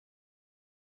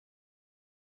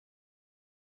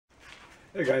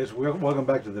Hey guys, welcome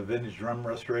back to the Vintage Drum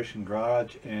Restoration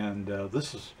Garage, and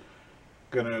this is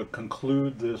going to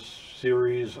conclude this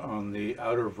series on the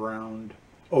out of round,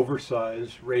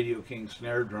 oversized Radio King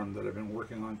snare drum that I've been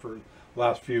working on for the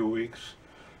last few weeks.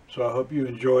 So I hope you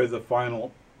enjoy the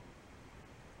final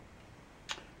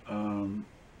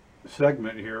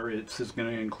segment here. It's just going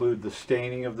to include the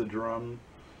staining of the drum,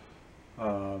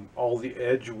 all the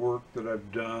edge work that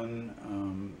I've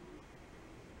done,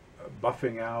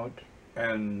 buffing out,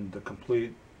 and the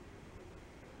complete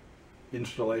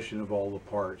installation of all the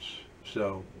parts.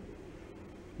 So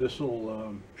this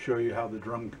will show you how the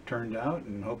drum turned out,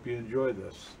 and hope you enjoy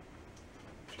this.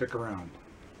 Stick around.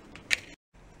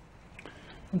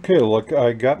 Okay, look,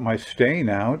 I got my stain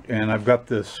out, and I've got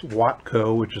this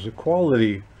Watco, which is a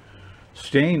quality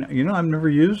stain. You know, I've never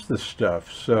used this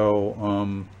stuff,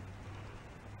 so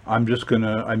I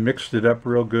mixed it up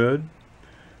real good.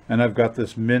 And I've got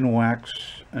this Minwax,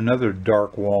 another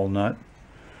dark walnut,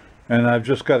 and I've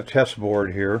just got a test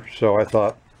board here. So I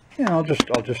thought, you know,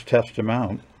 I'll just test them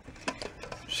out,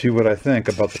 see what I think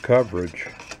about the coverage,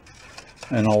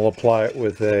 and I'll apply it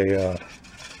with a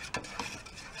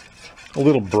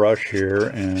little brush here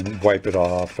and wipe it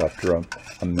off after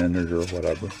a minute or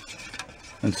whatever,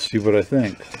 and see what I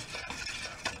think.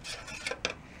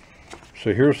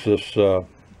 So here's this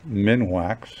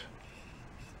Minwax.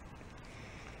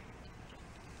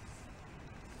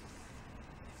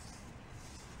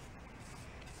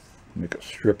 Make a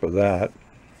strip of that,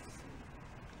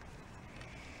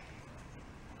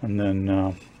 and then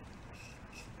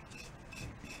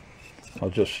I'll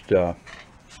just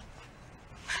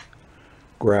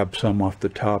grab some off the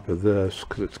top of this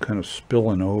because it's kind of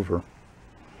spilling over,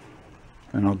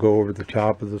 and I'll go over the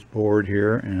top of this board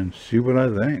here and see what I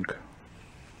think.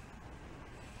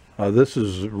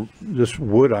 This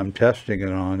wood I'm testing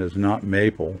it on is not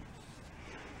maple,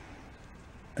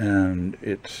 and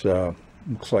it's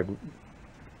looks like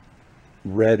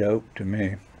red oak to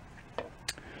me,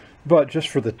 but just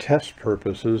for the test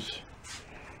purposes,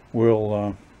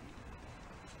 we'll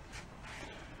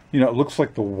you know, it looks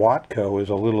like the Watco is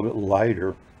a little bit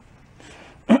lighter.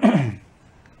 Let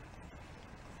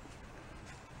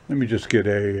me just get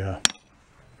a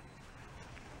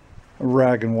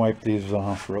rag and wipe these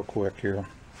off real quick here.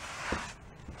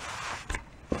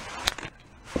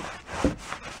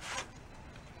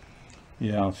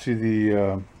 Yeah, see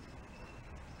the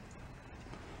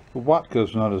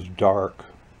Watco's not as dark.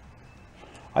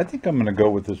 I think I'm going to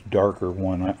go with this darker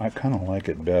one. I kind of like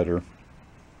it better.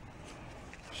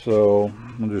 So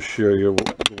I'll just show you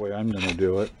the way I'm going to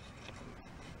do it.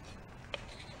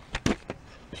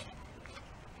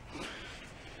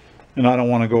 And I don't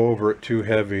want to go over it too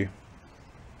heavy,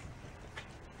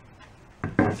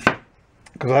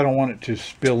 because I don't want it to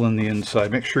spill in the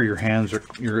inside. Make sure your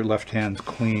left hand's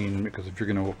clean, because if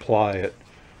you're going to apply it,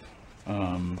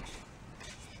 and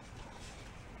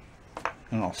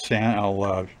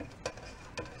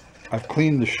I've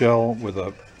cleaned the shell with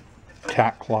a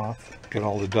tack cloth, get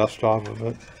all the dust off of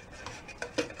it,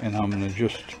 and I'm going to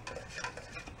just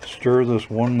stir this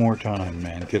one more time,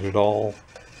 man. Get all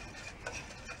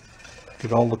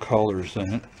the colors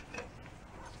in it.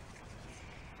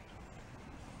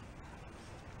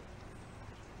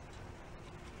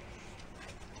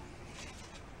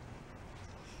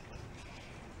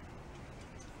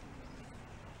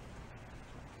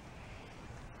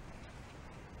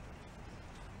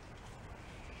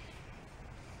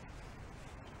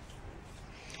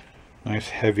 Nice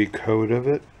heavy coat of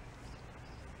it.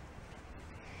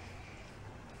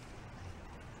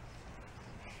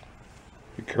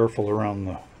 Be careful around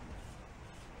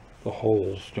the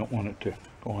holes. Don't want it to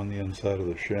go on the inside of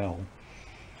the shell.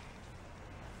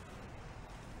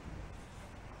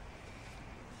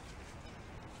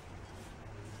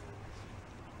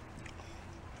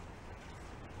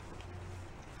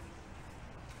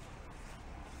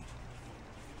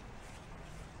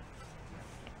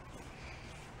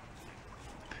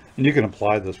 And you can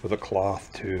apply this with a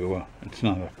cloth too. It's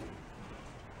not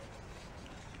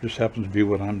just happens to be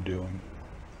what I'm doing.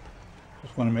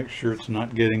 Just want to make sure it's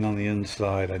not getting on the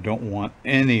inside. I don't want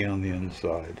any on the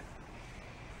inside.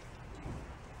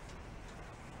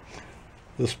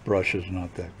 This brush is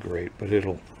not that great, but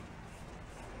it'll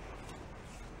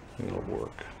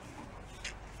work.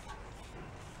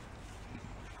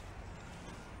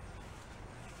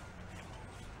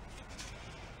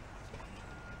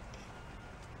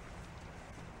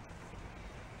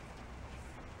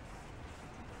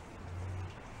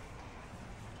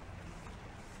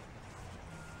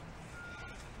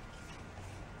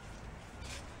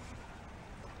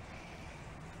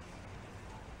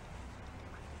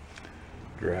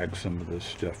 drag some of this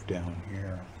stuff down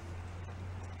here.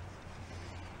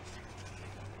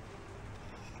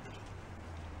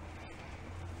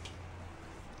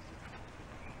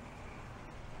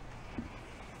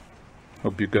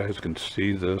 Hope you guys can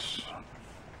see this.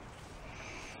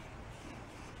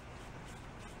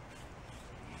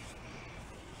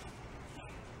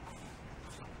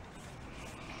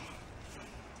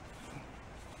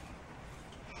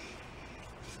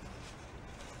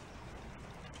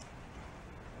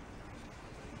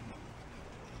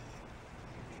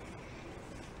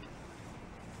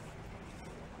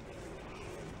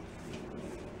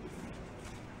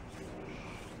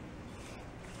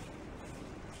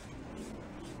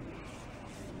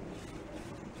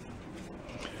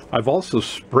 I've also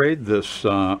sprayed this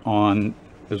on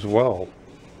as well.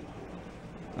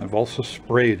 I've also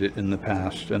sprayed it in the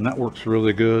past, and that works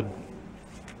really good.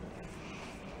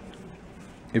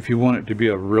 If you want it to be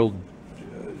a real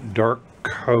dark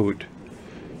coat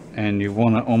and you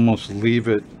want to almost leave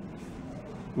it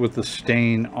with the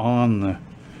stain on the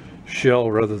shell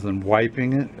rather than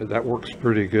wiping it, that works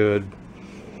pretty good.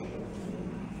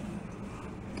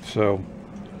 So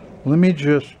let me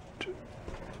just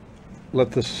let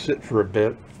this sit for a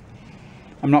bit.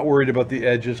 I'm not worried about the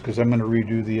edges because I'm going to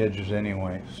redo the edges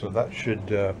anyway, so that should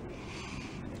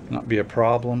not be a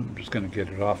problem. I'm just going to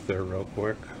get it off there real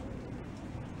quick.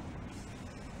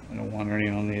 I don't want any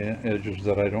on the edges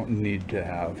that I don't need to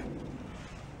have.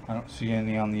 I don't see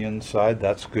any on the inside.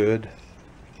 That's good.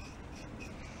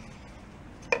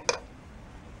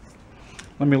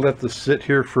 Let me let this sit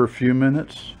here for a few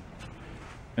minutes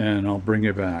and I'll bring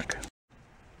it back.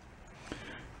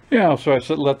 Yeah, so I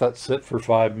said let that sit for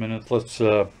 5 minutes. Let's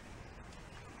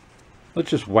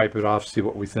just wipe it off, see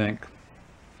what we think.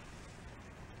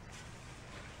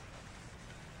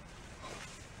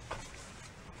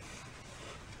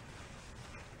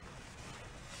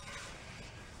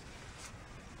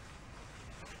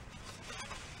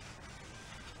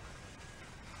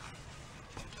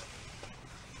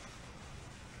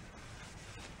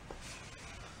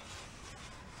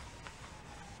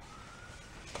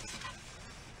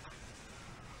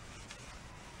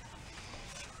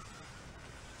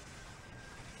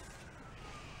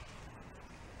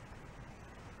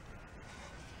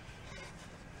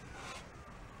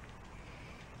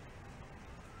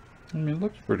 I mean, it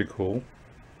looks pretty cool.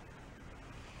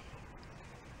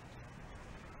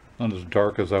 Not as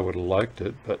dark as I would have liked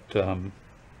it, but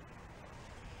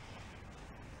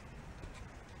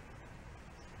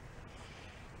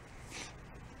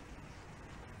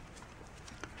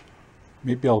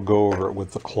maybe I'll go over it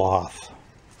with the cloth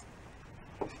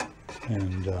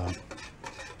and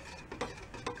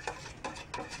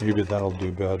maybe that'll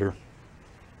do better.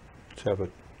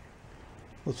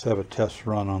 Let's have a test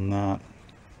run on that.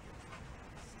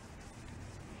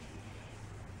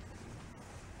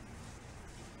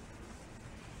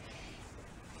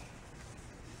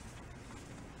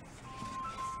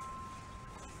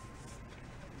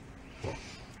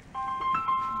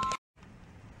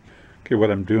 Okay, what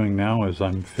I'm doing now is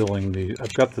I'm filling the,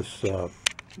 I've got this,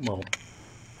 well,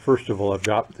 first of all, I've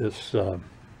got this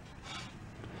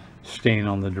stain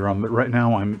on the drum, but right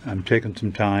now I'm taking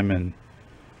some time and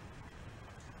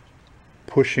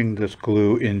pushing this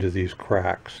glue into these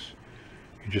cracks.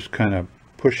 You just kind of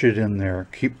push it in there,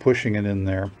 keep pushing it in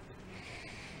there,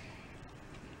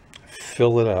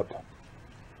 fill it up.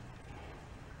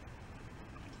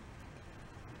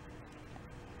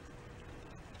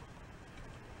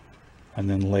 And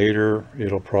then later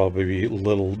it'll probably be a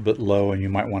little bit low and you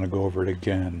might want to go over it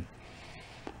again.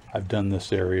 I've done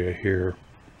this area here.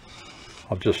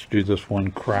 I'll just do this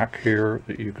one crack here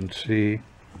that you can see.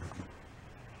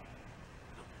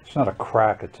 It's not a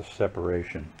crack, it's a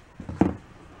separation.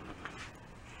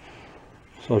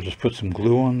 So I'll just put some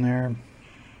glue on there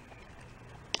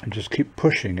and just keep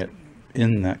pushing it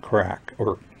in that crack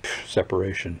or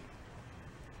separation.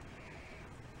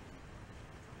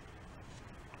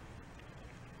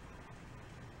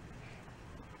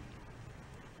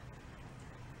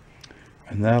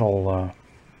 And that'll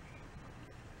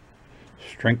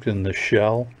strengthen the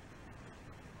shell.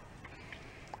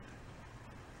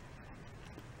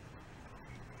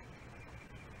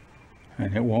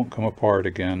 And it won't come apart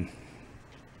again.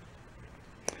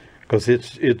 Because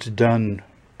it's done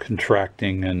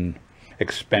contracting and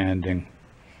expanding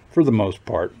for the most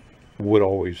part. Wood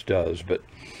always does, but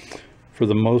for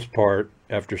the most part,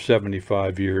 after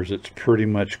 75 years, it's pretty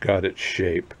much got its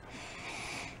shape.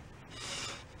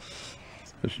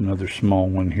 There's another small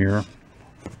one here.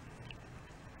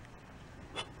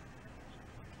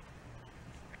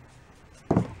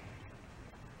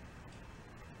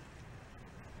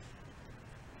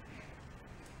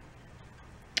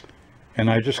 And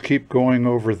I just keep going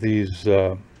over these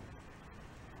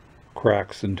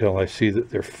cracks until I see that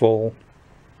they're full.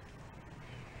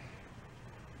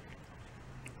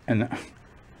 And I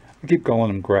keep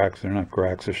calling them cracks. They're not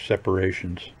cracks, they're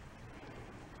separations.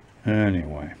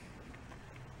 Anyway.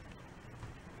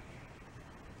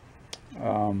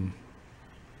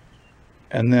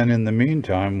 And then in the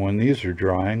meantime, when these are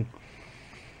drying,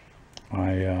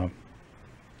 I'm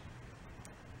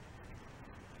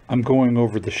going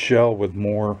over the shell with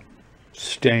more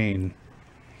stain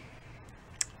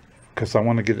because I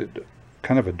want to get it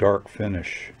kind of a dark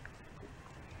finish.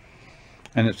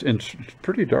 And it's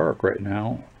pretty dark right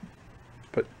now,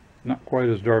 but not quite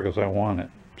as dark as I want it.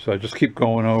 So I just keep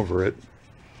going over it,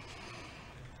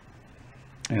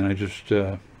 and I just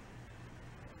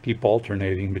keep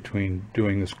alternating between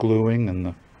doing this gluing and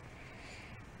the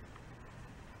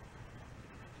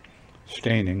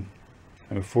staining,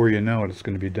 and before you know it, it's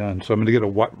going to be done. So I'm going to get a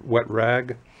wet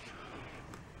rag,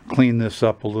 clean this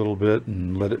up a little bit,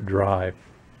 and let it dry.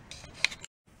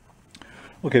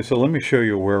 Okay, so let me show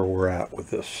you where we're at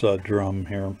with this drum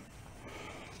here.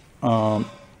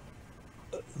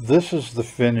 This is the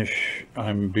finish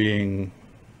I'm being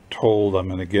told I'm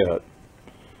going to get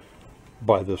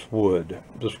by this wood.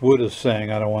 This wood is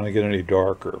saying I don't want to get any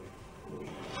darker.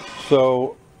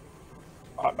 So,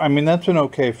 I mean, that's an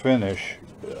okay finish.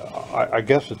 I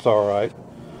guess it's all right.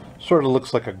 Sort of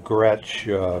looks like a Gretsch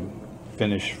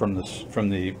finish from the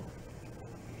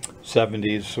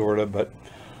 70s, sort of. But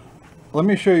let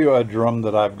me show you a drum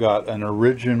that I've got, an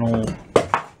original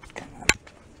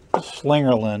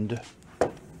Slingerland.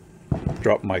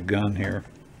 Drop my gun here.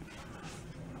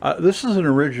 This is an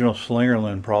original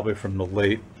Slingerland, probably from the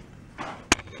late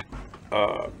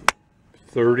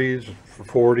 30s,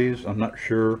 40s. I'm not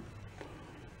sure.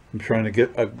 I'm trying to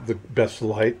get the best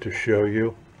light to show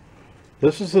you.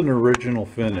 This is an original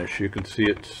finish. You can see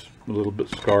it's a little bit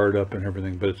scarred up and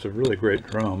everything, but it's a really great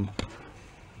drum.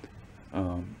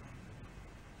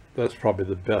 That's probably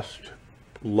the best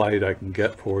light I can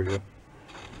get for you.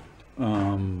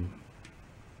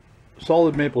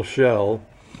 Solid maple shell.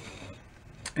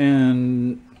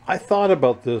 And I thought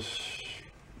about this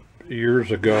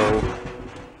years ago,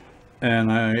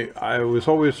 and I was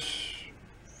always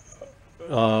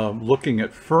looking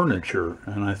at furniture,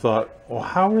 and I thought, well,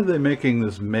 how are they making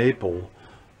this maple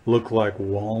look like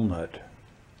walnut?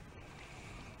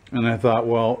 And I thought,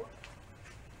 well,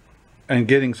 and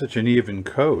getting such an even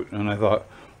coat, and I thought,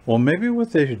 well, maybe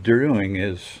what they're doing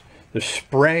is they're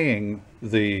spraying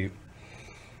the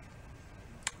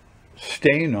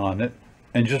stain on it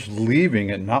and just leaving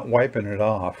it, not wiping it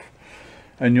off.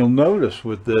 And you'll notice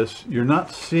with this, you're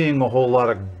not seeing a whole lot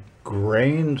of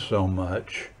grain so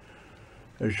much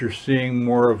as you're seeing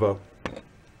more of a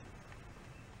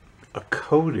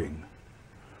coating.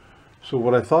 So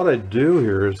what I thought I'd do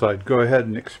here is I'd go ahead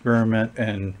and experiment,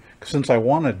 and since I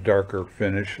want a darker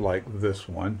finish like this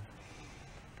one,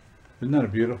 isn't that a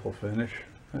beautiful finish?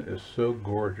 That is so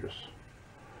gorgeous.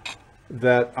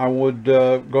 That I would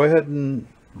go ahead and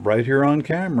right here on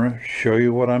camera show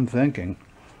you what I'm thinking.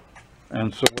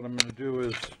 And so what I'm going to do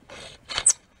is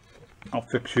I'll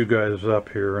fix you guys up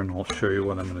here and I'll show you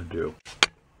what I'm going to do.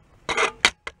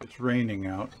 It's raining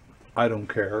out. I don't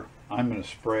care. I'm going to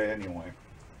spray anyway.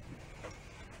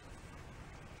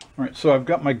 Alright, so I've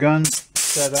got my gun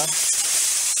set up.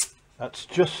 That's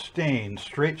just stain,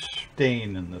 straight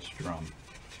stain in this drum.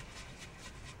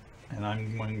 And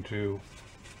I'm going to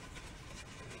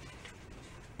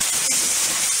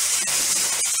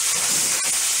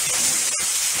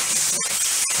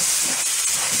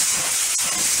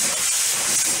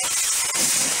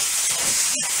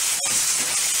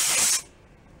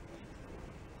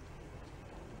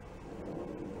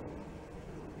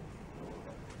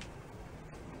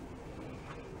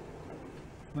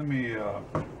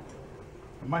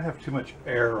I might have too much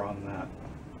air on that.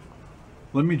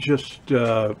 Let me just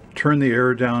turn the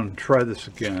air down and try this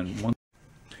again.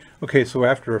 Okay, so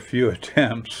after a few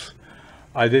attempts,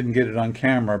 I didn't get it on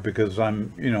camera because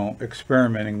I'm,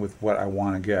 experimenting with what I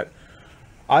want to get.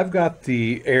 I've got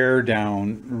the air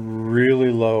down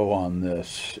really low on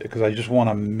this because I just want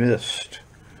a mist.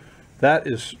 That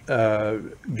is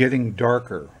getting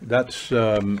darker. That's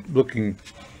looking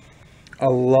a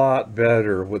lot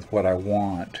better with what I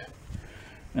want.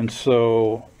 And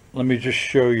so let me just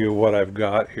show you what I've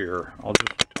got here.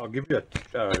 I'll give you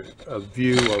a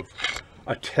view of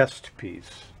a test piece.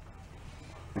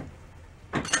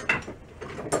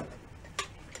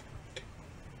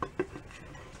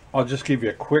 I'll just give you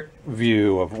a quick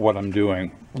view of what I'm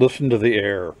doing. Listen to the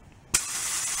air.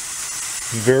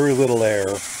 Very little air.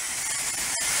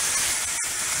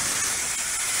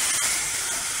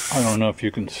 I don't know if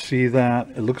you can see that.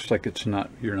 It looks like it's not,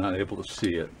 you're not able to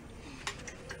see it.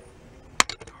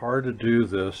 Hard to do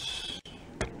this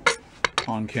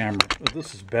on camera.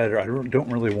 This is better. I don't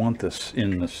really want this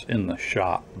in the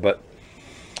shot, but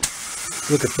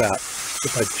look at that.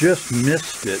 If I just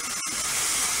missed it,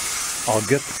 I'll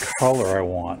get the color I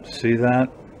want. See that?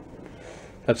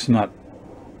 That's not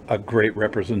a great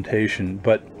representation,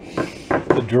 but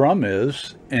the drum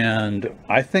is, and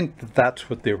I think that that's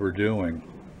what they were doing.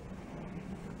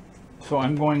 So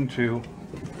I'm going to,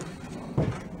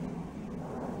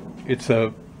 it's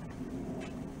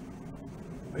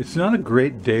not a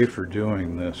great day for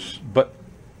doing this, but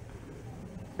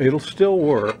it'll still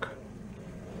work.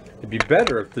 It'd be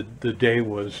better if the day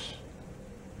was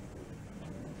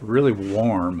really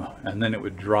warm and then it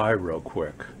would dry real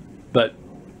quick. But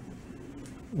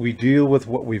we deal with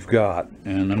what we've got,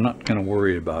 and I'm not going to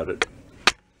worry about it.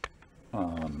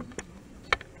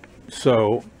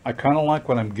 So I kind of like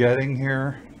what I'm getting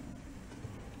here,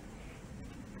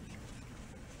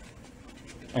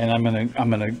 and I'm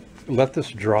gonna let this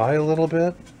dry a little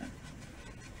bit,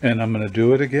 and I'm gonna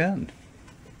do it again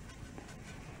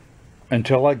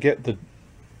until I get the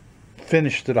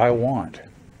finish that I want.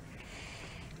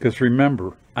 Because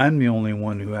remember, I'm the only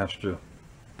one who has to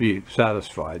be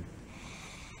satisfied.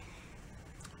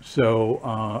 So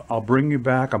I'll bring you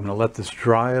back. I'm going to let this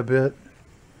dry a bit,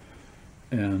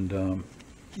 and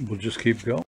we'll just keep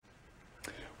going.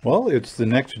 Well, it's the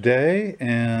next day,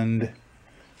 and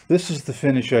this is the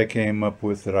finish I came up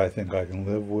with that I think I can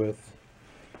live with.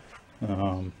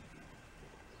 I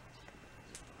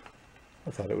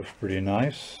thought it was pretty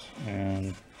nice,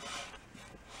 and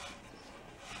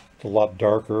it's a lot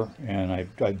darker, and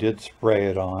I did spray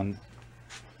it on,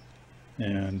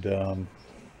 and of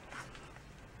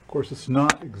course it's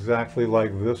not exactly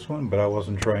like this one, but I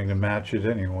wasn't trying to match it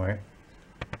anyway.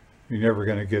 You're never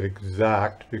going to get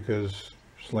exact because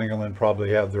Slingerland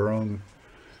probably have their own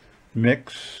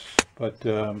mix, but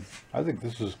I think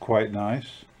this is quite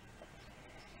nice.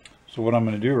 So what I'm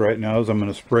going to do right now is I'm going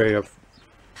to spray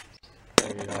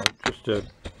just a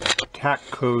tack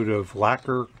coat of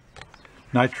lacquer,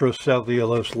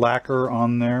 nitrocellulose lacquer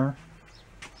on there,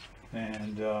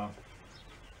 and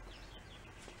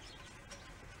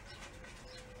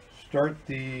start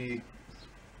the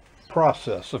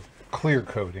process of clear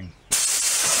coating.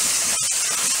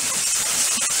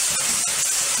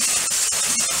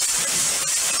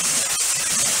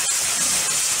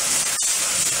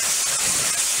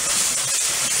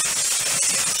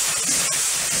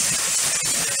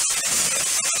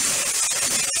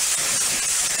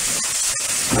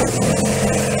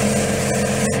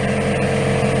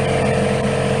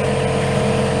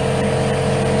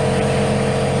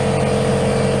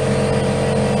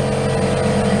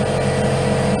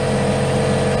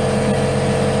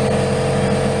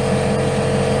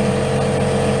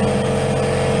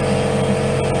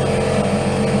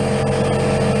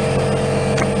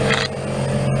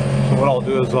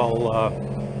 Is I'll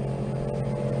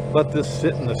let this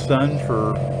sit in the sun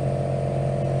for,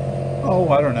 oh,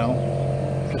 I don't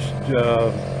know, just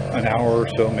an hour or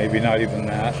so, maybe not even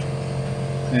that,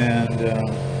 and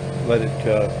let it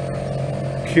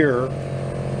cure.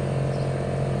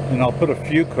 And I'll put a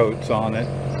few coats on it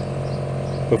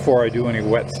before I do any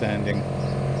wet sanding.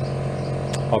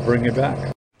 I'll bring it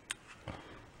back.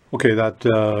 Okay, that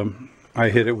I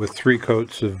hit it with 3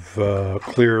 coats of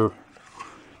clear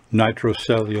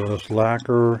nitrocellulose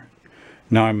lacquer.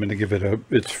 Now I'm going to give it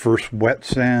its first wet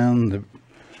sand. I'm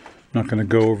not going to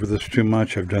go over this too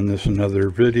much. I've done this in other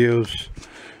videos,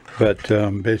 but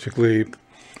basically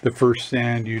the first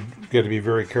sand, you got to be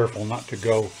very careful not to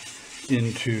go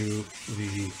into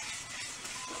the,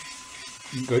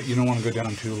 you don't want to go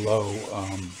down too low,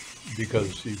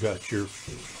 because you've got your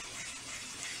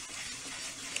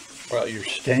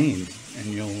stain, and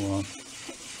you'll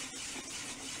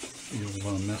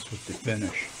mess with the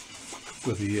finish,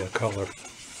 with the color,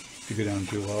 if you go down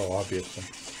too low, obviously.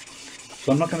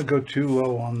 So I'm not going to go too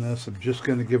low on this. I'm just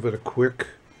going to give it a quick,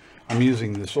 I'm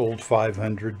using this old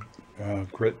 500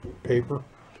 grit paper,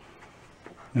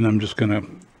 and I'm just going to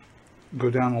go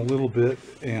down a little bit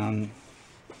and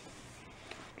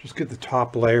just get the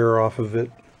top layer off of it,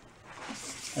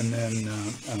 and then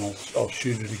and I'll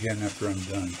shoot it again after I'm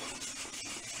done,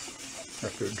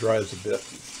 after it dries a bit.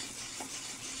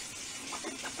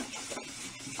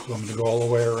 So I'm going to go all the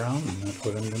way around, and that's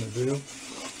what I'm going to do.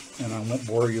 And I won't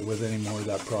bore you with any more of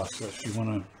that process. If you want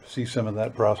to see some of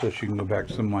that process, you can go back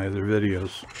to some of my other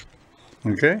videos.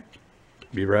 Okay?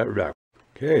 Be right back.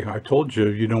 Okay, I told you,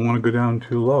 you don't want to go down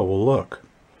too low. Well, look.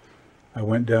 I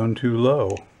went down too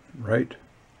low, right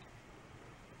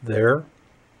there.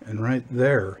 and right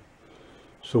there.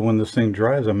 So when this thing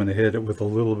dries, I'm going to hit it with a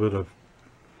little bit of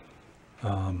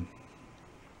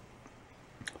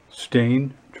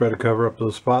stain, try to cover up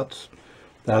those spots.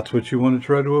 That's what you want to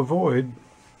try to avoid.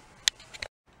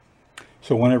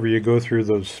 So whenever you go through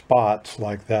those spots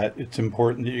like that, it's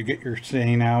important that you get your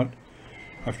stain out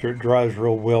after it dries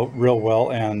real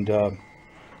well, and go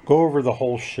over the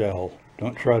whole shell.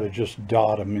 Don't try to just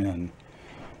dot them in,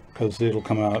 because it'll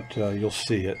come out, you'll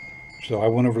see it. So I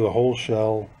went over the whole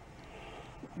shell,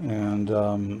 and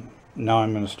now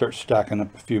I'm going to start stacking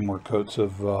up a few more coats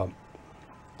of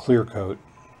clear coat.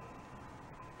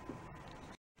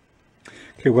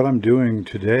 Okay, what I'm doing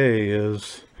today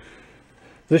is,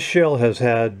 this shell has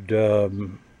had,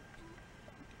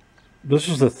 this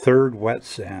is the third wet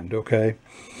sand, okay?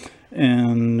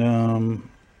 And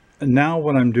now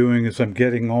what I'm doing is I'm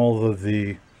getting all of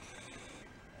the,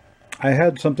 I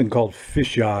had something called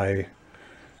fisheye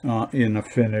in the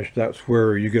finish. That's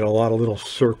where you get a lot of little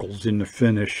circles in the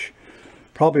finish,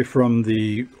 probably from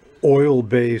the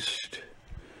oil-based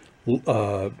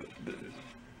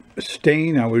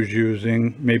stain I was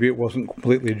using. Maybe it wasn't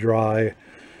completely dry,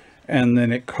 and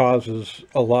then it causes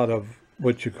a lot of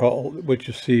what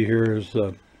you see here is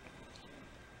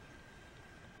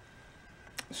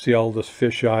see all this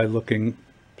fisheye looking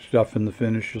stuff in the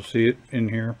finish. You'll see it in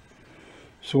here.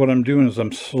 So what I'm doing is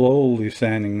I'm slowly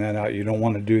sanding that out. You don't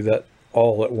want to do that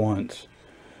all at once.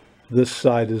 This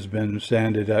side has been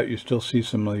sanded out. You still see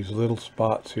some of these little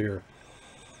spots here,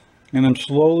 and I'm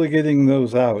slowly getting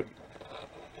those out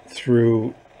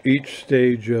through each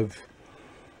stage of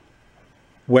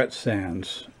wet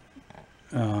sands.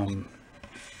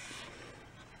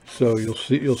 So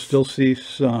you'll still see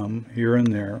some here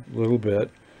and there, a little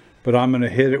bit, but I'm going to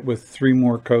hit it with 3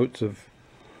 more coats of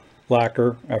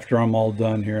lacquer after I'm all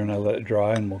done here, and I let it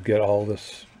dry, and we'll get all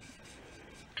these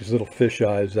little fish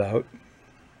eyes out.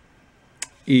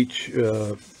 Each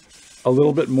a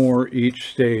little bit more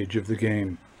each stage of the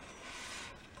game.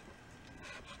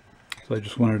 So I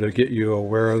just wanted to get you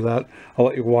aware of that. I'll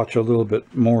let you watch a little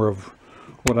bit more of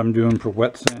what I'm doing for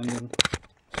wet sanding.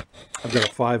 I've got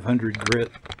a 500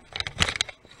 grit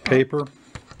paper,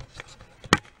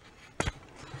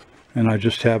 and I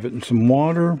just have it in some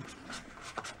water,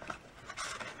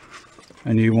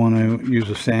 and you want to use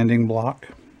a sanding block,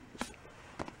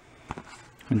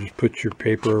 and just put your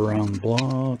paper around the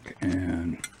block,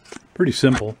 and pretty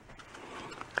simple.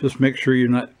 Just make sure you're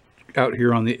not out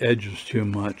here on the edges too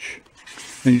much,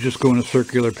 and you just go in a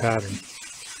circular pattern.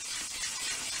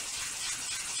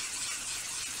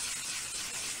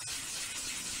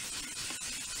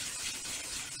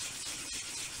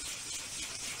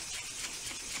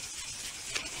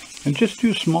 And just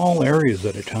do small areas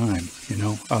at a time, you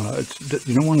know.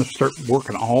 You don't want to start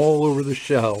working all over the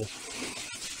shell.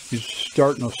 You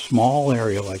start in a small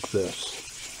area like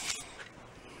this.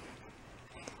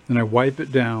 Then I wipe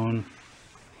it down,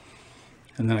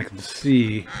 and then I can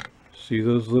see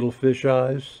those little fish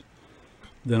eyes?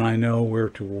 Then I know where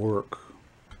to work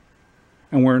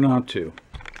and where not to.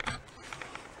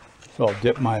 So I'll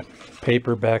dip my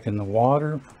paper back in the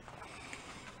water,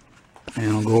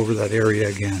 and I'll go over that area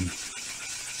again.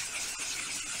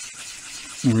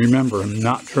 And remember, I'm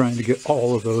not trying to get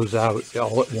all of those out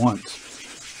all at once,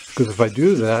 because if I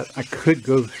do that, I could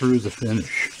go through the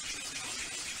finish.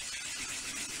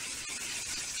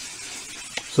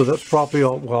 So that's probably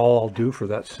all I'll do for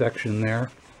that section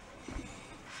there.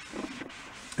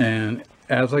 And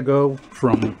as I go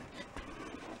from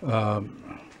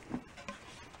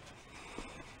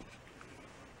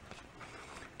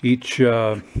each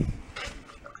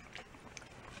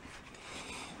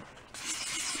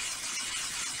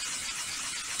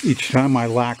time I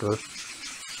lacquer,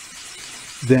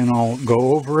 then I'll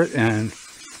go over it, and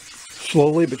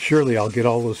slowly but surely I'll get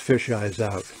all those fish eyes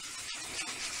out.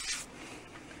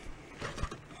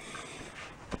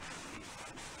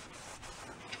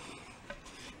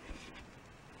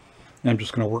 I'm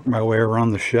just going to work my way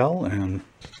around the shell, and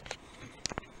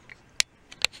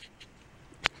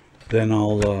then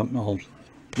I'll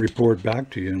report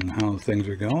back to you on how things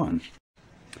are going.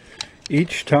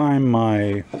 Each time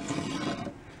I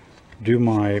do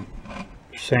my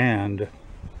sand,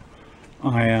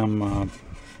 I am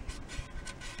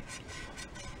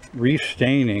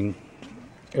restaining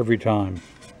every time,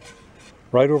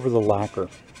 right over the lacquer.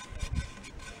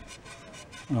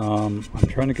 I'm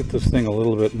trying to get this thing a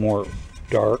little bit more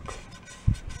dark,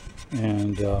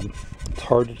 and it's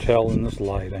hard to tell in this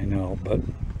light, I know, but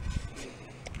I'm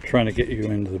trying to get you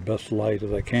into the best light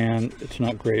as I can. It's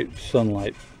not great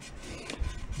sunlight,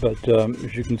 but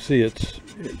as you can see,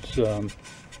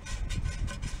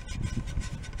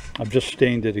 I've just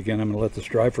stained it again. I'm going to let this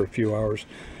dry for a few hours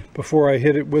before I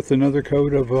hit it with another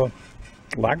coat of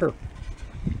lacquer.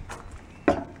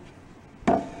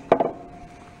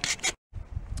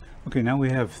 Okay, now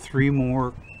we have 3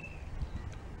 more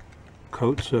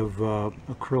coats of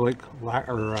acrylic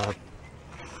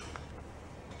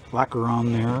lacquer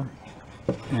on there,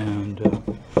 and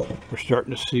we're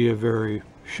starting to see a very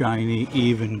shiny,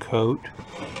 even coat.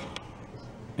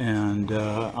 And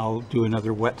I'll do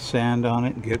another wet sand on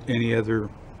it and get any other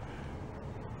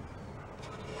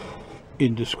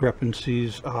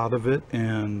indiscrepancies out of it,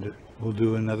 and we'll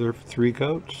do another 3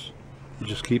 coats.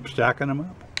 Just keep stacking them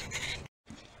up.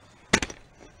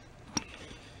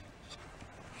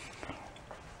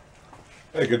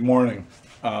 Hey, good morning.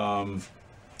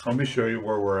 Let me show you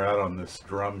where we're at on this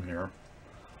drum here.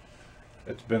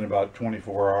 It's been about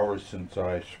 24 hours since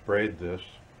I sprayed this,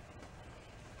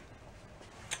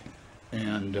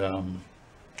 and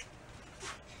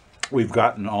we've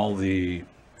gotten all the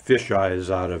fish eyes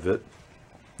out of it.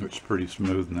 It's pretty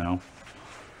smooth now,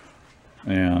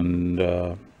 and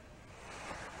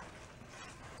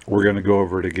we're going to go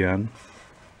over it again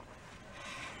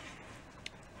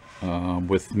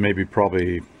with maybe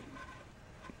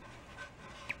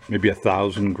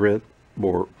 1,000 grit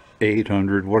or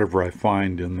 800, whatever I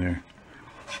find in there.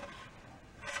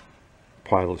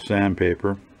 Pile of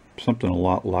sandpaper, something a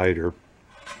lot lighter,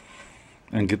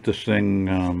 and get this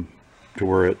thing to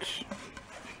where it's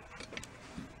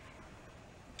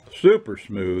super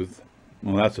smooth.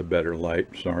 Well, that's a better light.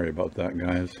 Sorry about that,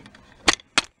 guys.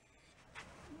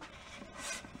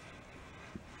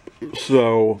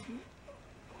 So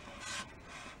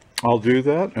I'll do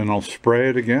that, and I'll spray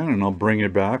it again, and I'll bring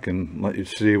it back and let you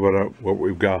see what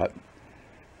we've got.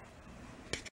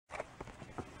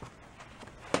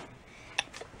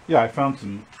 Yeah, I found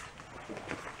some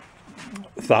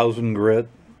 1,000 grit.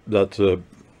 That's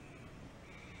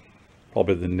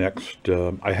probably the next.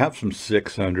 I have some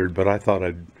 600, but I thought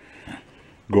I'd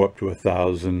go up to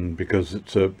 1,000 because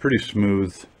it's a pretty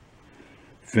smooth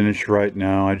finish right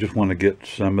now. I just want to get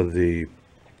some of the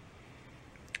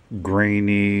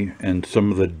grainy and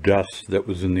some of the dust that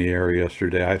was in the air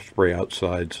yesterday. I spray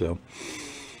outside, so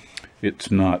it's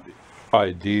not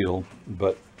ideal,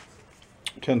 but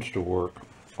it tends to work.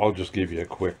 I'll just give you a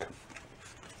quick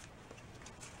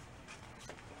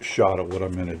shot of what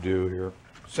I'm going to do here.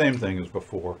 Same thing as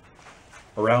before,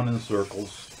 around in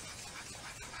circles.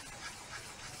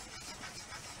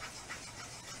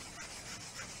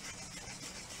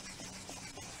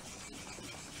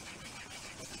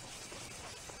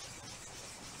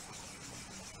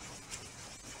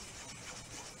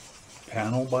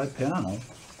 Panel by panel,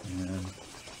 and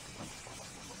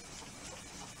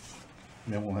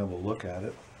then we'll have a look at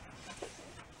it.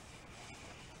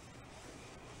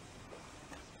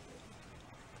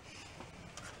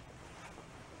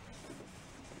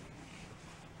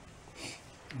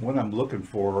 What I'm looking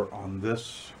for on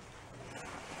this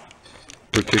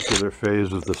particular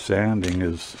phase of the sanding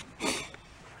is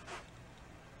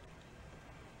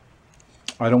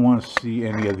I don't want to see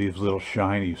any of these little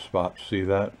shiny spots. See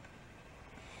that?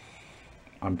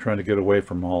 I'm trying to get away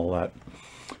from all that.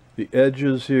 The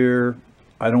edges here,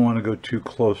 I don't want to go too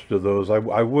close to those. I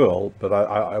will, but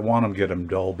I want to get them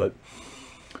dull. But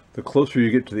the closer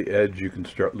you get to the edge, you can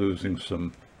start losing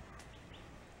some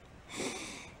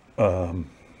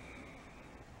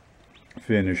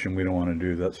finish, and we don't want to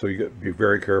do that. So you got to be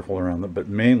very careful around that. But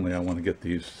mainly, I want to get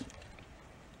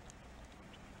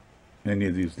any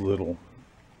of these little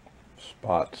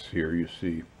spots here. You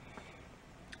see,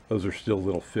 those are still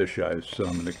little fish eyes, so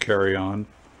I'm going to carry on,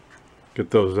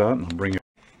 get those out, and I'll bring it.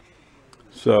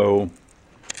 So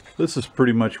this is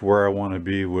pretty much where I want to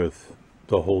be with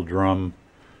the whole drum.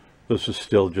 This is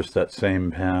still just that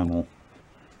same panel.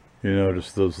 You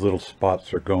notice those little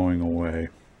spots are going away.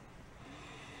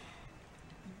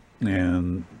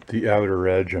 And the outer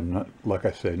edge, I'm not, like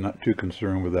I say, not too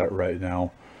concerned with that right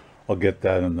now. I'll get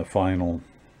that in the final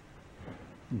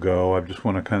go. I just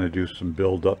want to kind of do some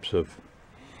build-ups of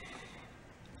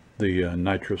the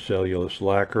nitrocellulose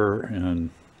lacquer, and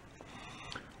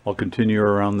I'll continue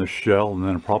around the shell, and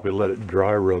then I'll probably let it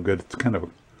dry real good. It's kind of a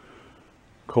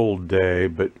cold day,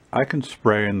 but I can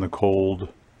spray in the cold.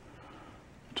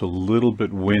 It's a little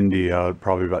bit windy out,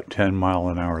 probably about 10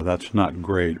 miles an hour. That's not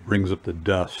great. It brings up the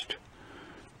dust,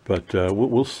 but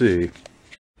we'll see.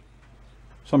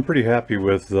 So I'm pretty happy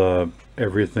with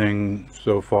everything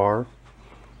so far.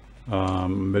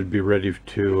 I'm going to be ready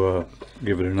to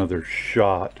give it another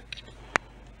shot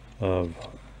of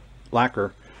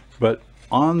lacquer. But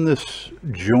on this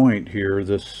joint here,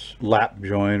 this lap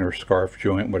joint or scarf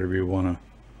joint, whatever you want to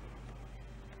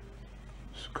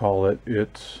call it.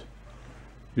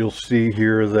 You'll see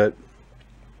here that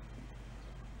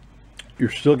you're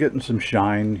still getting some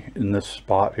shine in this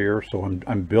spot here, so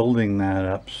I'm building that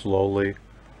up slowly.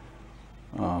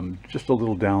 Just a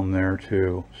little down there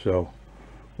too, so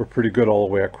we're pretty good all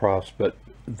the way across, but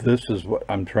this is what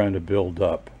I'm trying to build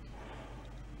up.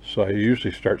 So I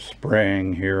usually start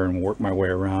spraying here and work my way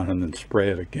around and then spray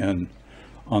it again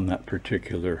on that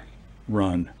particular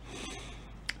run.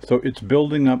 So it's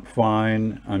building up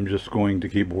fine. I'm just going to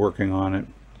keep working on it.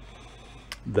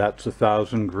 That's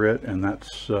 1,000 grit, and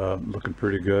that's looking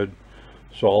pretty good.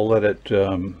 So I'll let it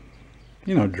you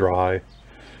know, dry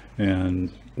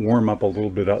and warm up a little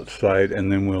bit outside,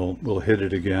 and then we'll hit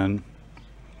it again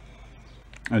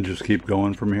and just keep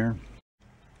going from here.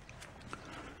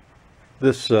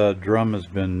 This drum has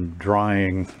been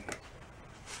drying,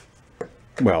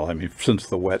 well, I mean, since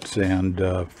the wet sand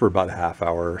for about a half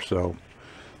hour or so.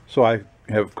 So I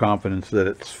have confidence that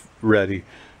it's ready.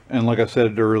 And like I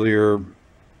said earlier,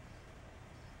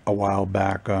 a while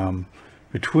back,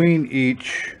 between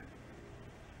each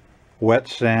wet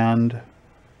sand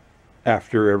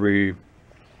after every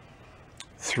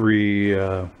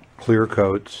 3 clear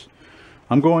coats,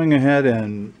 I'm going ahead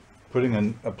and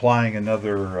applying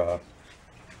another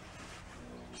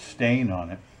stain on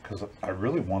it, because I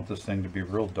really want this thing to be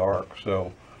real dark.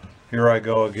 So here I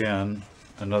go again,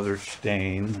 another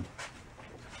stain.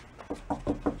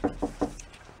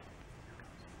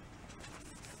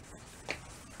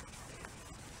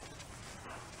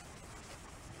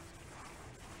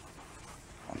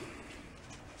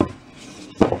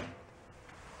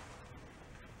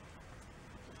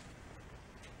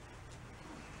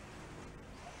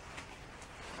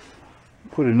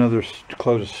 Put another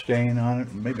coat of stain on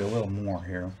it, maybe a little more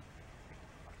here.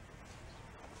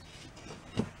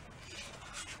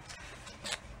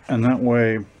 And that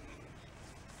way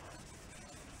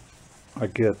I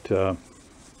get a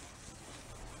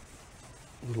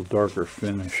little darker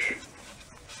finish.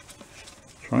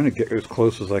 Trying to get as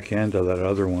close as I can to that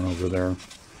other one over there.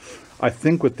 I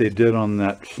think what they did on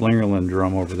that Slingerland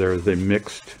drum over there is they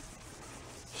mixed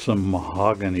some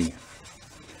mahogany.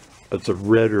 It's a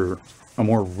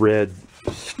more red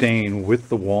stain with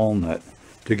the walnut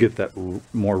to get that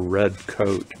more red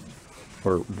coat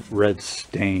or red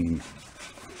stain.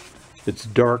 It's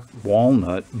dark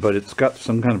walnut, but it's got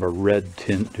some kind of a red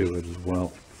tint to it as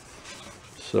well.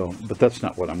 So, but that's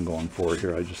not what I'm going for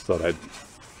here. I just thought I'd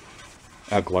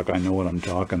act like I know what I'm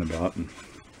talking about and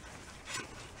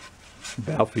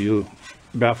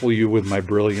baffle you with my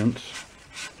brilliance.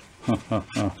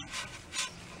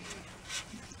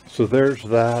 So there's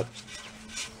that.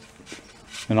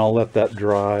 And I'll let that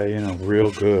dry, you know, real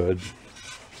good.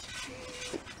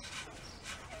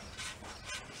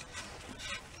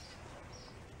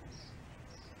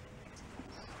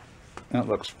 That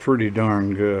looks pretty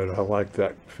darn good. I like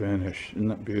that finish. Isn't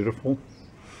that beautiful?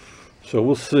 So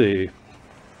we'll see.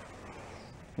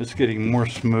 It's getting more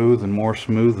smooth and more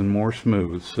smooth and more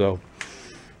smooth. So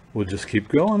we'll just keep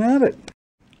going at it.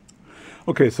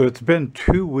 Okay, so it's been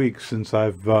 2 weeks since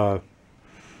I've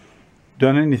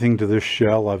done anything to this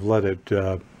shell. I've let it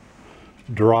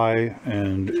dry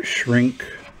and shrink,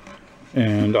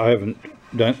 and I haven't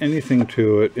done anything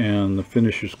to it, and the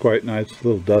finish is quite nice. A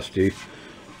little dusty,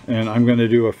 and I'm going to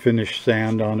do a finish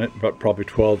sand on it, but probably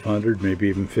 1200, maybe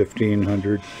even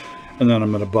 1500, and then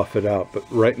I'm going to buff it out. But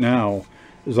right now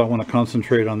is I want to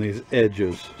concentrate on these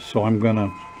edges, so I'm going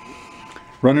to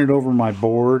run it over my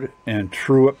board and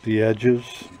true up the edges.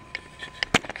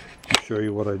 I'll show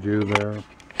you what I do there.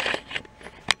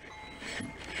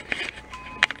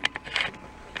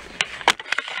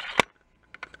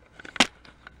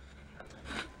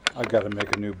 I got to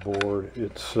make a new board.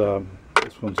 It's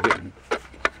this one's getting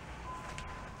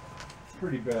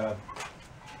pretty bad.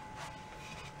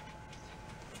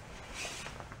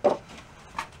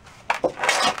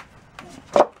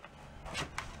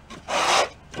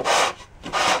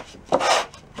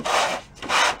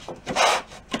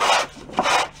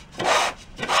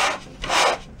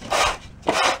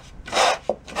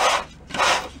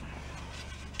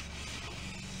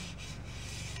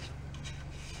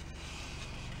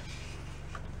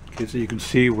 Okay, so you can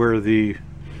see where the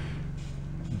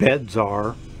beds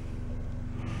are,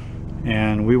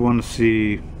 and we want to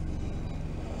see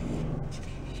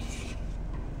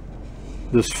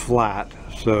this flat.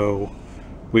 So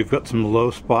we've got some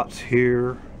low spots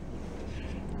here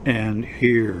and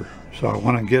here, so I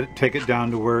want to take it down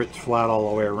to where it's flat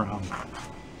all the way around.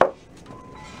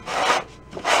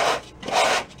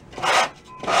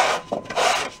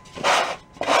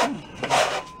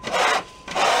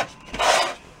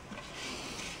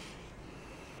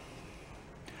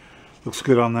 Looks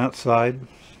good on that side.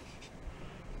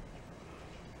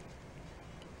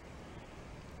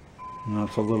 And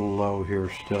that's a little low here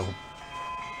still.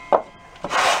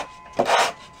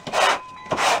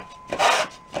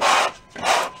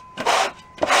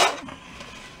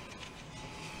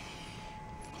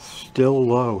 Still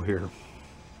low here.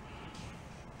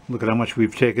 Look at how much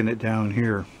we've taken it down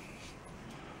here.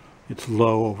 It's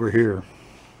low over here.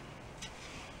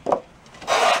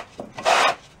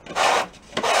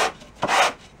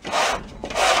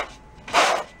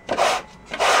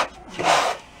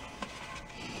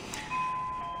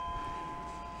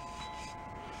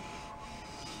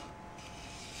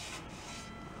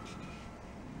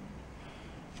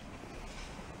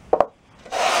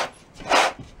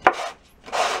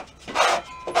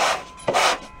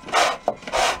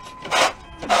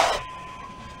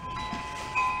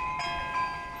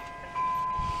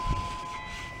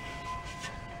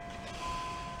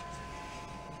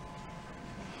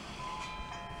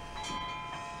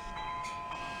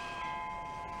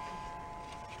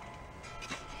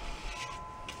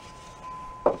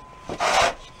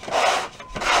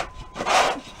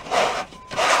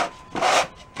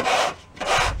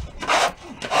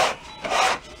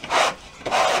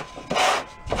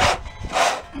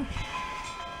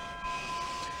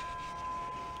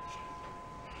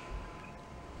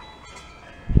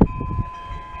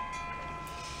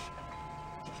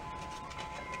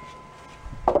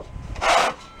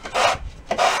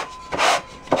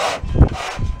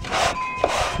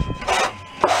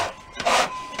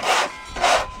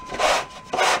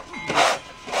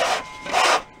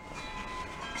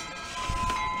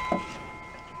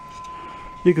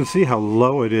 You can see how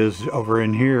low it is over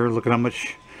in here. Look at how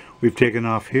much we've taken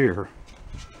off here.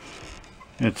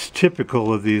 It's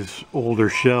typical of these older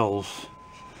shells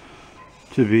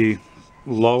to be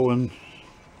low in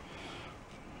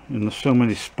so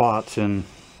many spots and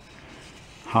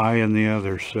high in the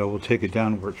others. So we'll take it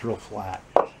down where it's real flat.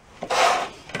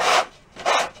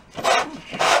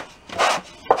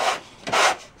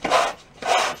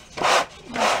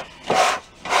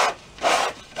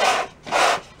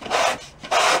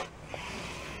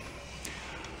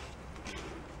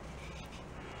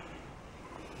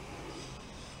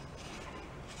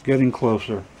 Getting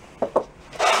closer.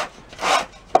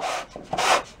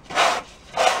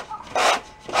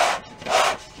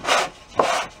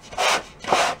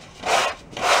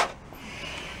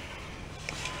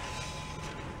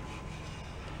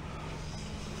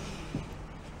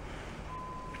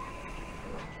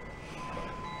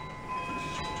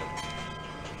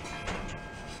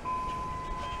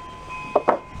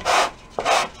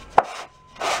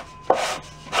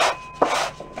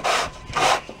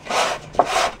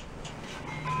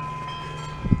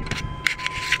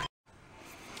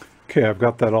 Okay, I've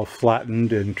got that all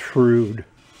flattened and trued,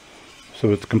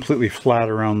 so it's completely flat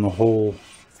around the whole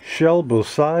shell, both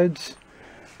sides.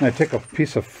 And I take a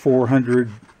piece of 400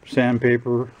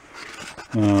 sandpaper.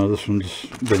 This one's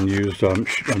been used. I'm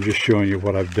just showing you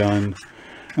what I've done.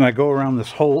 And I go around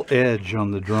this whole edge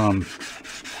on the drum,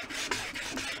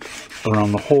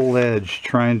 around the whole edge,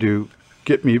 trying to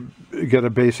get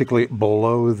it basically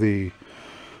below the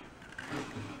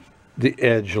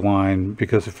edge line,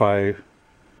 because if I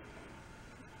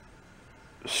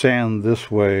sand this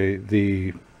way,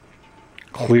 the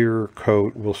clear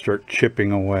coat will start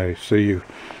chipping away. So you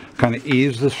kind of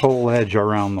ease this whole edge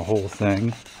around the whole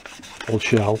thing, whole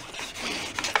shell,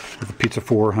 with a piece of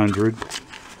 400,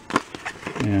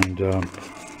 and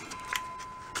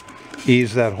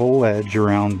ease that whole edge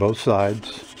around both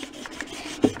sides.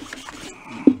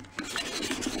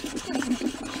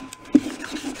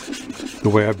 The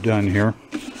way I've done here.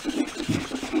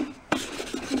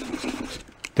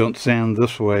 Don't sand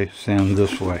this way, sand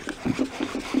this way,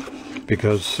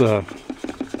 because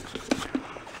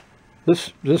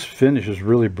this finish is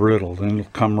really brittle, and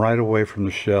it'll come right away from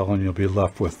the shell, and you'll be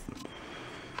left with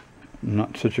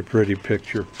not such a pretty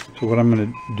picture. So what I'm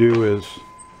going to do is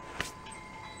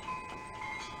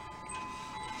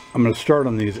I'm going to start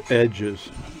on these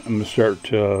edges. I'm going to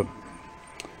start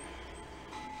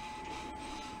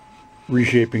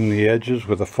reshaping the edges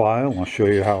with a file. I'll show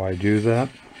you how I do that.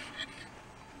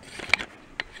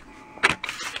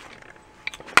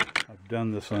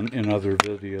 Done this in other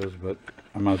videos, but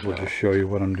I might as well just show you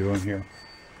what I'm doing here.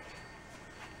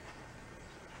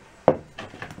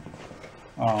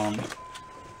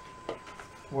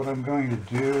 What I'm going to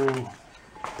do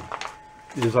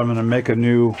is I'm going to make a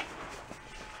new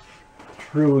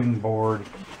truing board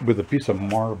with a piece of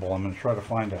marble. I'm going to try to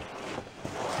find a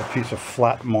piece of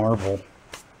flat marble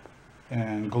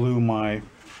and glue my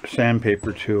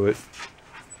sandpaper to it,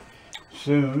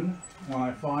 soon when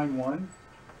I find one.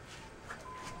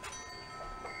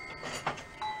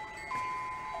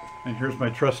 And here's my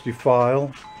trusty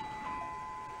file.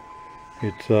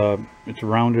 It's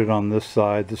rounded on this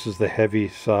side. This is the heavy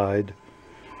side,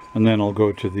 and then I'll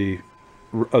go to the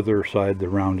other side, the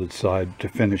rounded side, to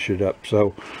finish it up.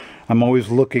 So I'm always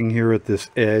looking here at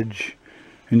this edge,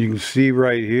 and you can see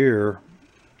right here,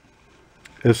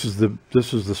 this is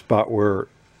the spot where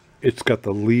it's got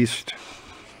the least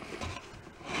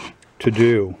to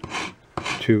do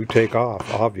to take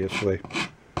off, obviously.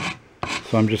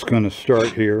 So I'm just going to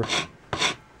start here.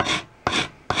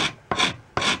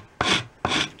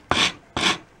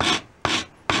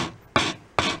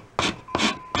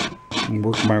 And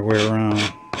work my way around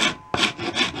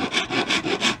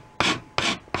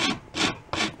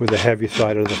with the heavy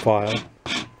side of the file.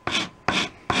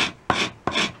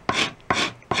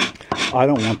 I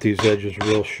don't want these edges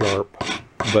real sharp,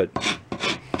 but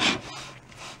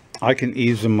I can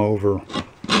ease them over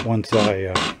once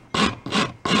I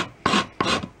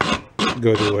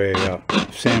go to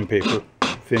a sandpaper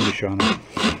finish on them.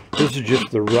 This is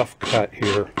just the rough cut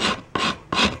here.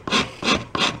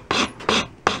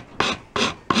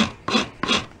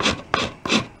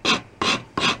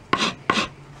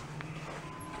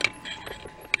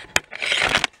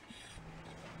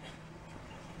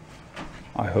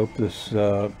 I hope this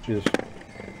is,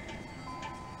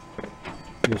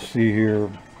 you'll see here,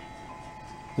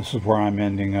 this is where I'm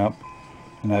ending up,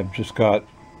 and I've just got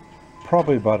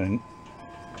probably about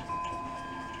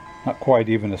not quite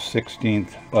even a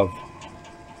 1/16 of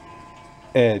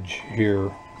edge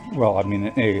here. Well, I mean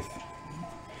an 1/8.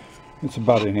 It's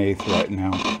about an 1/8 right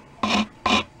now.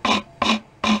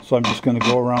 So I'm just going to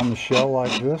go around the shell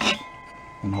like this,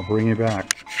 and I'll bring you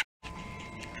back.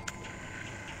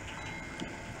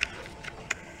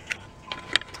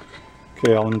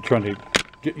 Okay, I'm trying to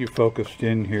get you focused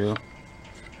in here.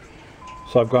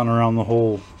 So I've gone around the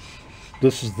whole,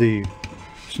 this is the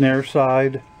snare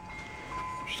side.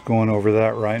 Just going over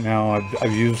that right now.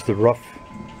 I've used the rough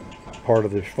part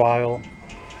of this file.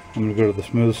 I'm going to go to the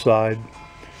smooth side.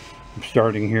 I'm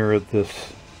starting here at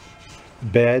this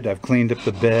bed. I've cleaned up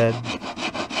the bed,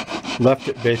 left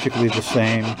it basically the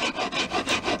same,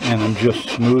 and I'm just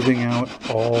smoothing out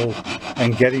all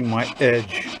and getting my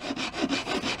edge,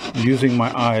 using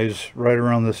my eyes right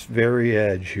around this very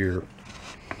edge here.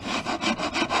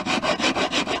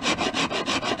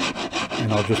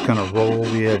 And I'll just kind of roll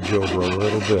the edge over a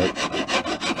little bit,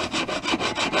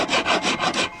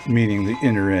 meaning the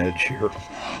inner edge here.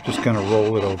 Just kind of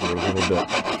roll it over a little bit.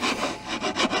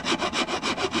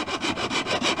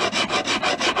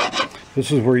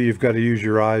 This is where you've got to use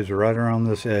your eyes right around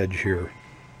this edge here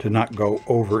to not go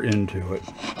over into it.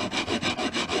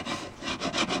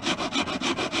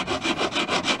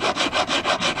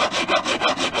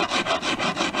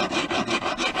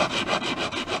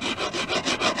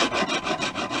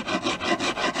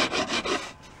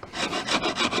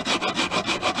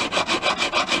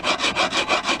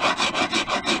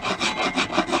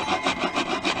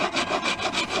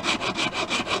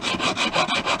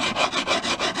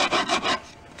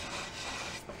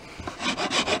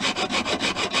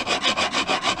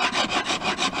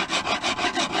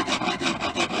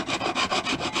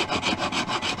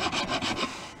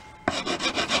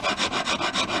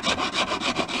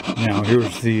 Now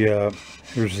here's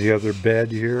the other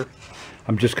bed here.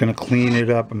 I'm just going to clean it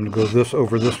up. I'm going to go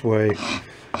over this way.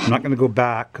 I'm not going to go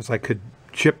back because I could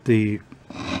chip the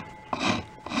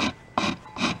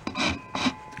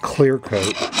clear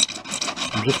coat.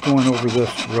 I'm just going over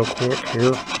this real quick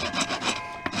here,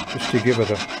 just to give it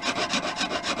a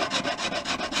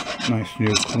nice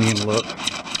new clean look.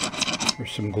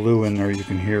 There's some glue in there, you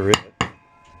can hear it.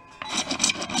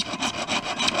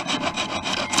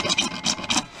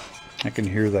 I can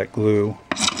hear that glue.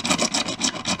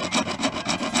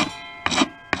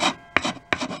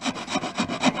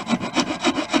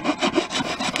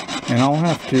 And I'll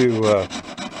have to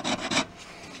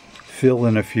fill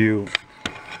in a few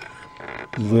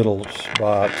little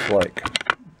spots, like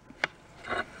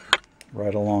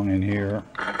right along in here.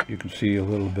 You can see a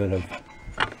little bit of,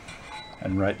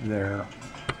 and right there.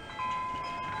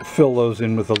 Fill those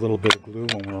in with a little bit of glue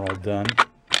when we're all done.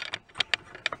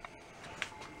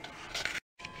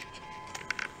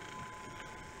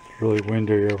 Really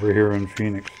windy over here in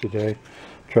Phoenix today.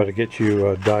 Try to get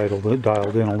you dialed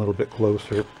in a little bit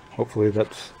closer. Hopefully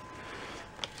that's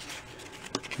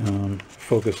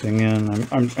focusing in.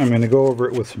 I'm going to go over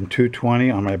it with some 220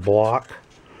 on my block.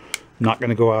 I'm not going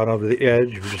to go out over the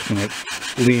edge. We're just going to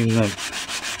lean the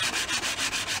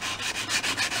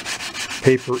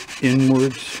paper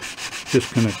inwards.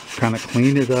 Just going to kind of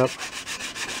clean it up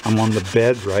I'm on the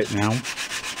bed right now.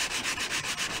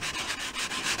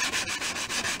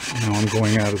 Now I'm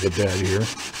going out of the bed here.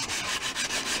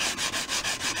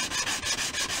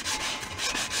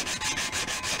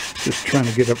 Just trying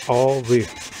to get up all the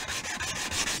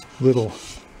little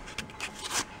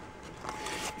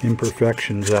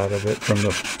imperfections out of it from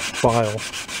the file.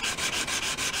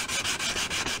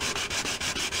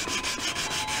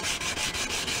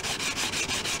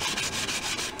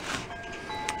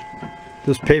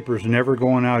 This paper is never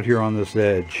going out here on this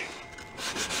edge.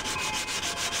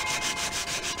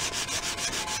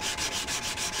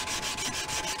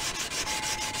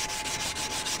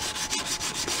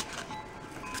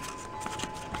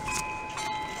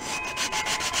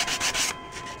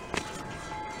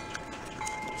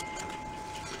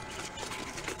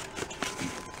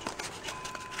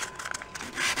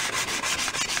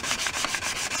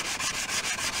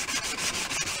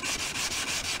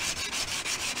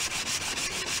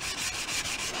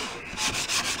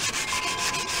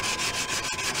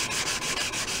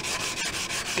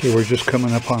 Okay, we're just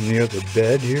coming up on the other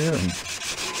bed here and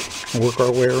work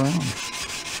our way around.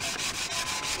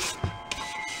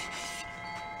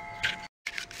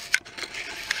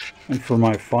 And for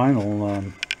my final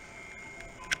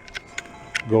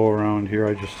go around here,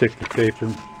 I just take the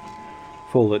paper,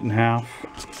 fold it in half,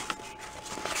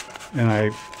 and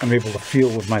I'm able to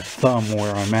feel with my thumb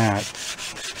where I'm at,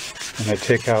 and I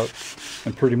take out,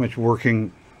 I'm pretty much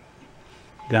working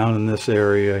down in this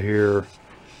area here,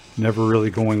 never really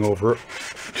going over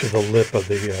to the lip of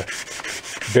the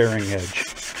bearing edge.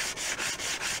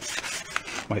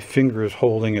 My finger is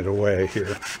holding it away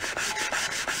here.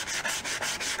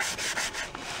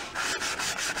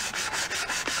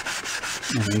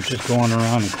 And I'm just going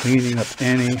around and cleaning up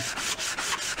any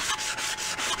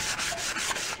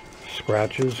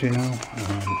scratches, you know.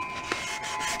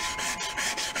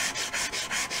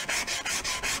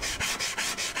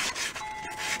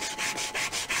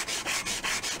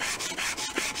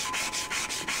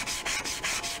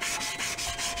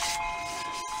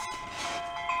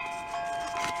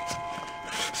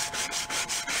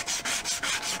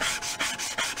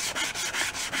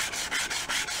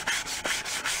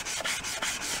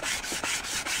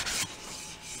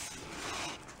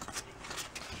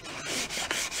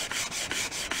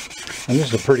 And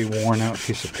this is a pretty worn out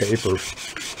piece of paper,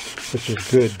 which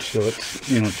is good. So it's,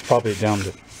 you know, it's probably down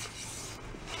to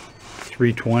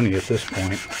 320 at this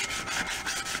point.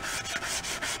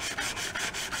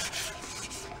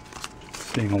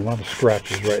 Seeing a lot of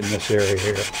scratches right in this area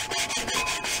here.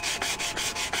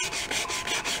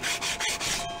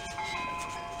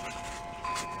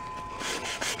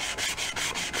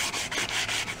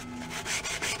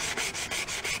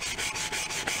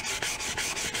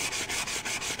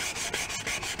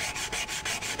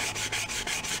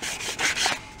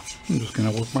 I'm just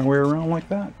going to work my way around like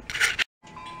that.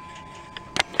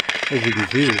 As you can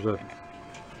see, there's a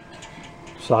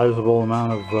sizable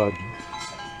amount of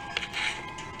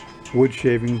wood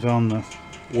shavings on the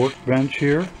workbench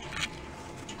here.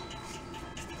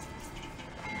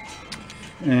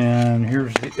 And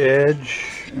here's the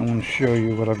edge. I want to show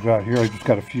you what I've got here. I just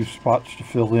got a few spots to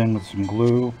fill in with some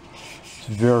glue. It's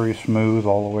very smooth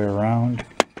all the way around.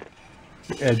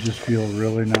 The edges feel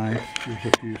really nice. There's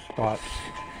a few spots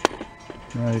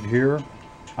right here.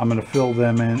 I'm going to fill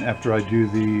them in after I do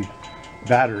the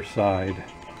batter side.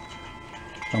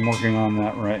 I'm working on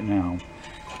that right now.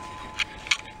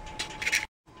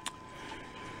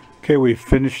 Okay, we've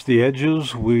finished the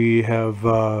edges. We have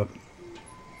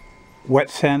wet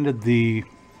sanded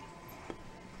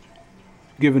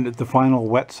given it the final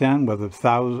wet sand with a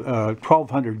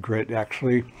 1200 grit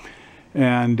actually,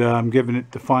 and I'm giving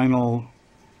it the final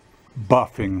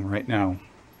buffing right now.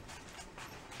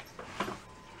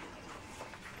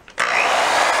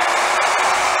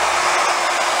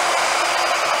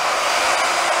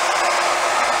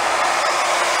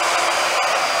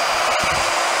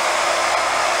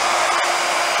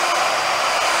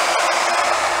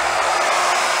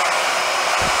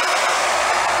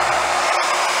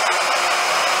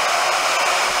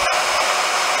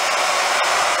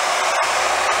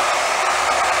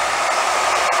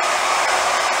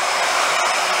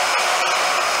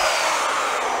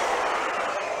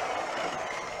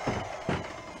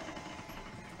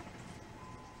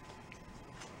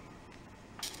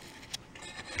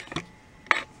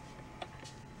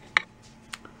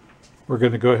 We're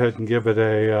going to go ahead and give it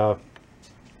a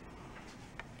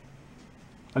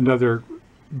another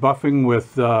buffing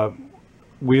with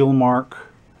wheel mark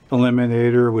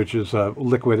eliminator, which is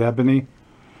liquid ebony,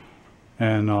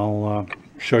 and I'll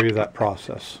show you that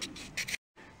process.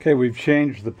 Okay, we've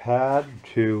changed the pad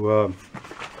to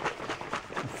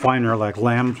finer, like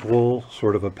lamb's wool,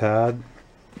 sort of a pad.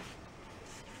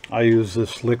 I use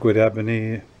this liquid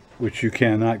ebony, which you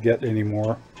cannot get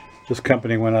anymore. This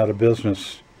company went out of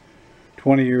business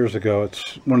 20 years ago.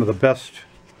 It's one of the best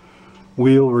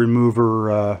wheel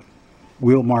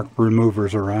mark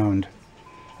removers around.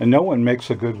 And no one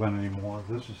makes a good one anymore.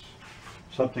 This is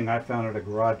something I found at a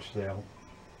garage sale.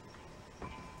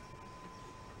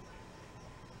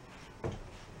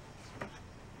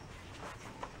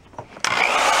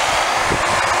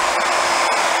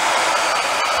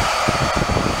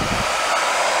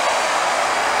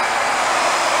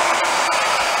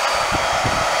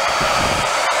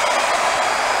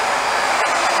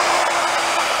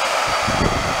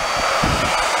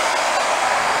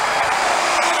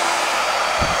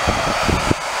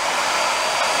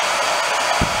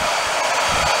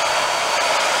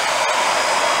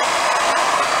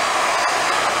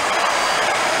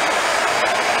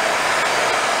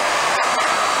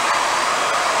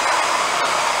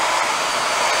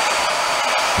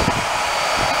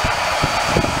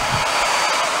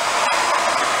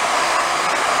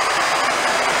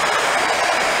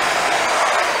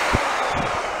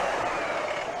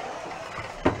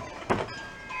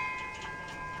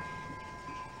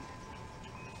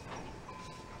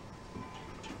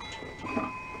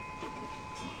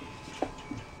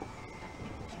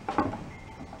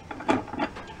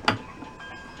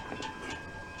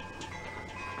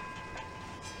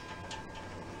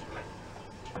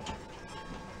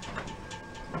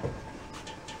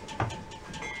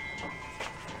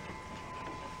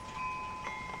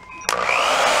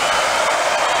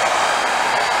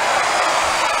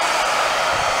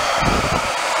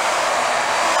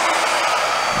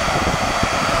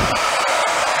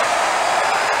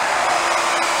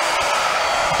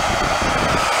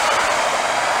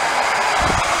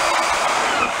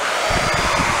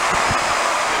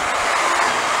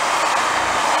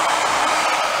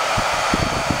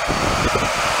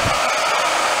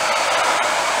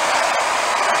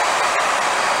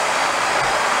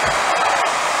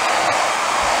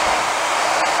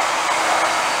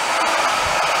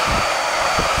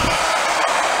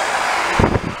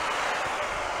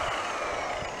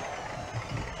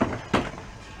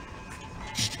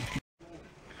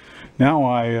 Now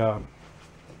I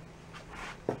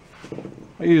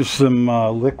use some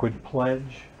liquid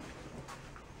pledge.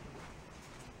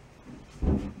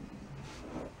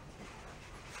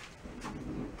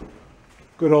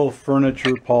 Good old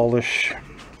furniture polish,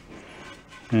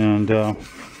 and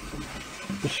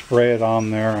just spray it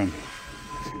on there and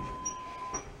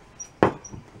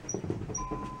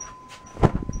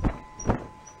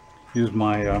use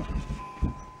my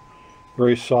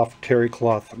very soft terry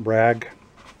cloth rag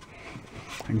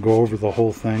and go over the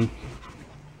whole thing.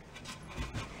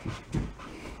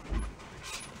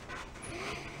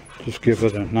 Just give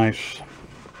it a nice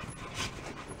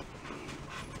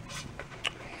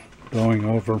going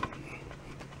over.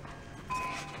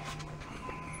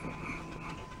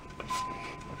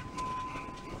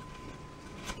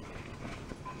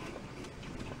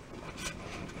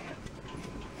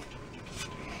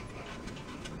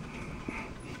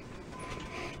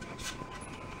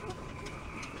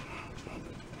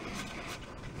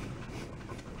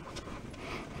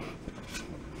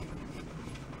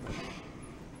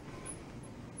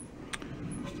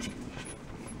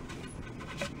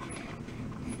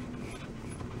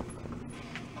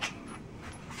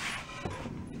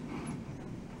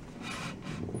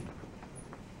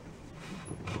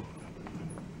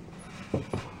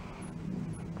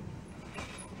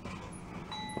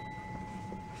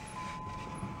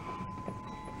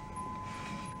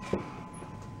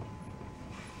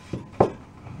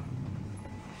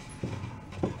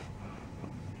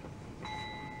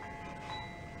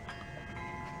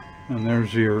 And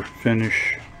there's your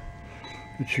finish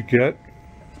that you get.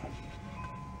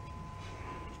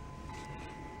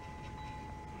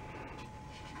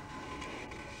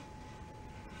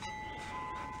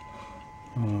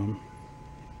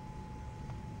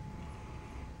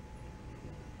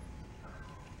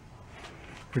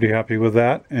 Pretty happy with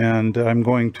that, and I'm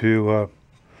going to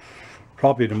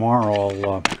probably tomorrow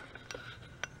I'll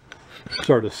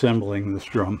start assembling this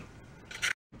drum.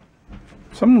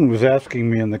 Someone was asking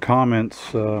me in the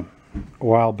comments a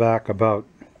while back about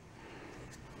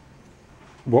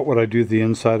what would I do to the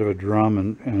inside of a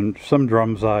drum, and some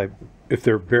drums, if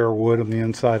they're bare wood on the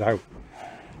inside,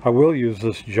 I will use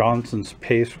this Johnson's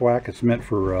paste wax. It's meant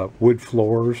for wood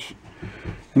floors,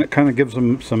 and it kind of gives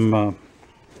them some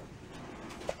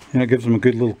it gives them a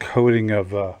good little coating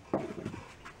of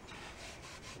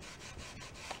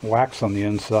wax on the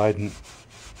inside, and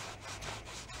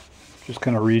Just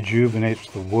kind of rejuvenates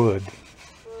the wood.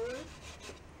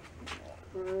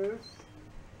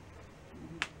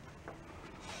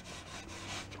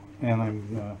 And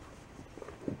I'm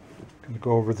going to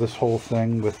go over this whole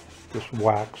thing with this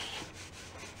wax.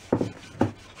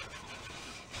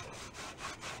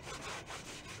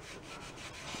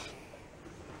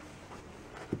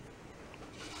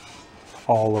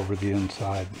 All over the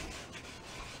inside.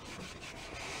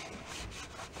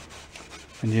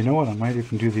 And you know what? I might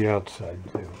even do the outside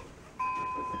too.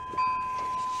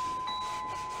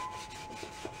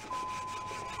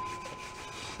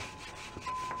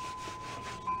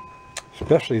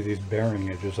 Especially these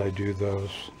bearing edges, I do those.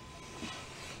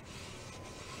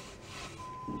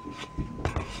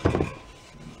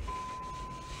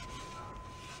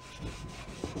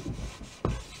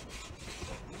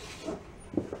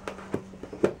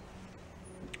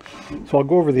 So I'll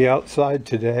go over the outside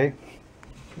today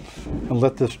and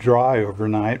let this dry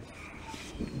overnight,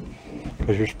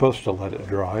 because you're supposed to let it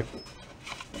dry.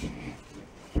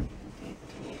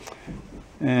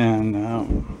 And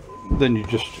then you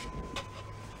just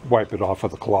wipe it off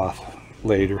with a cloth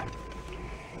later.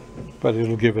 But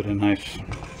it'll give it a nice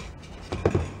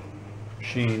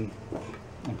sheen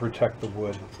and protect the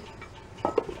wood.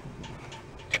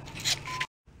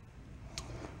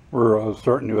 We're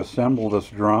starting to assemble this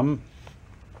drum.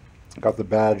 Got the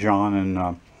badge on and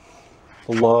the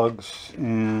lugs,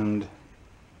 and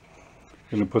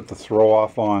going to put the throw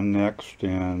off on next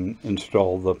and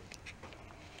install the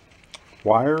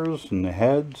wires and the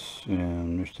heads,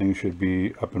 and this thing should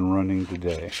be up and running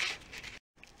today.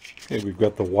 Okay, we've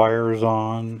got the wires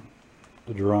on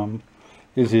the drum.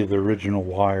 These are the original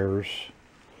wires,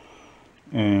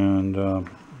 and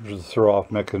there's the throw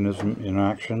off mechanism in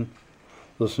action.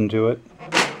 Listen to it.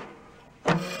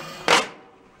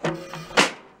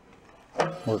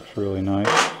 Works really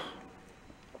nice.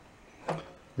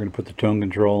 We're going to put the tone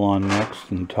control on next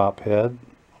and the top head.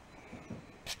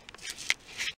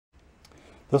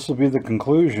 This will be the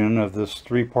conclusion of this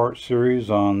three-part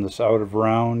series on this out of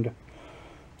round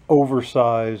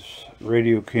oversized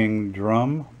Radio King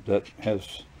drum that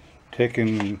has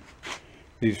taken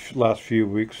these last few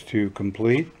weeks to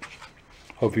complete.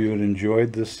 Hope you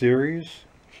enjoyed this series.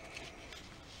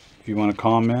 If you want to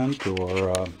comment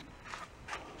or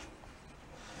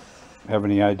have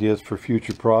any ideas for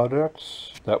future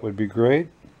products, that would be great.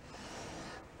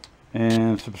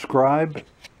 And subscribe,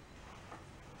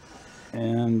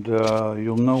 and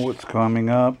you'll know what's coming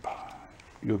up.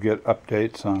 You'll get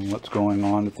updates on what's going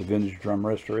on at the Vintage Drum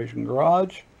Restoration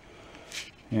Garage.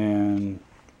 And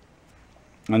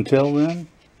until then,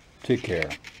 take care.